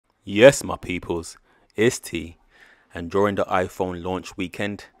Yes, my peoples, it's T. And during the iPhone launch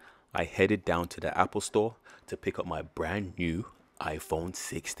weekend, I headed down to the Apple Store to pick up my brand new iPhone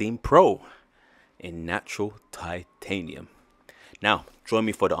 16 Pro in natural titanium. Now, join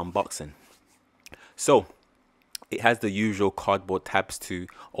me for the unboxing. So, it has the usual cardboard tabs to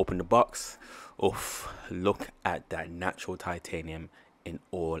open the box. Oof, look at that natural titanium in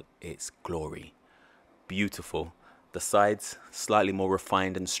all its glory. Beautiful. The sides slightly more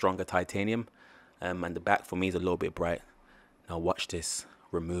refined and stronger titanium, and the back for me is a little bit bright. Now watch this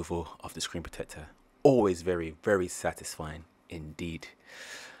removal of the screen protector. Always very satisfying indeed.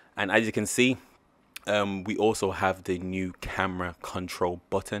 And as you can see, we also have the new camera control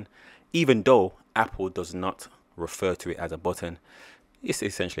button. Even though Apple does not refer to it as a button, it's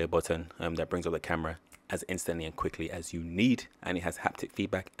essentially a button that brings up the camera as instantly and quickly as you need, and it has haptic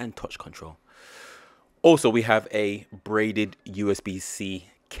feedback and touch control. Also, we have a braided USB-C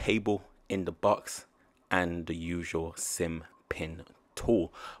cable in the box and the usual SIM pin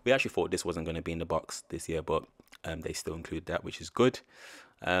tool. We actually thought this wasn't going to be in the box this year, but they still include that, which is good.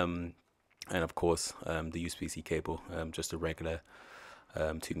 And of course, the USB-C cable, just a regular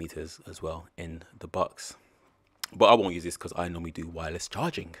 2 meters as well in the box. But I won't use this because I normally do wireless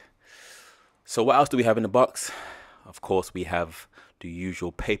charging. So what else do we have in the box? Of course, we have the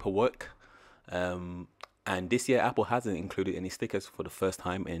usual paperwork. And this year Apple hasn't included any stickers for the first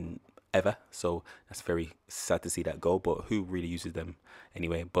time in ever, so that's very sad to see that go, but who really uses them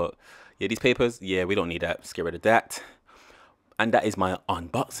anyway? But yeah, these papers, yeah, we don't need that. Let's get rid of that. And that is my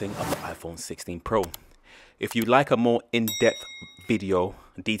unboxing of the iPhone 16 Pro. If you'd like a more in-depth video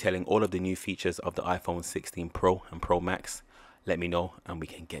detailing all of the new features of the iPhone 16 Pro and Pro Max, let me know and we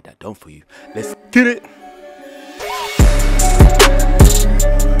can get that done for you. Let's get it.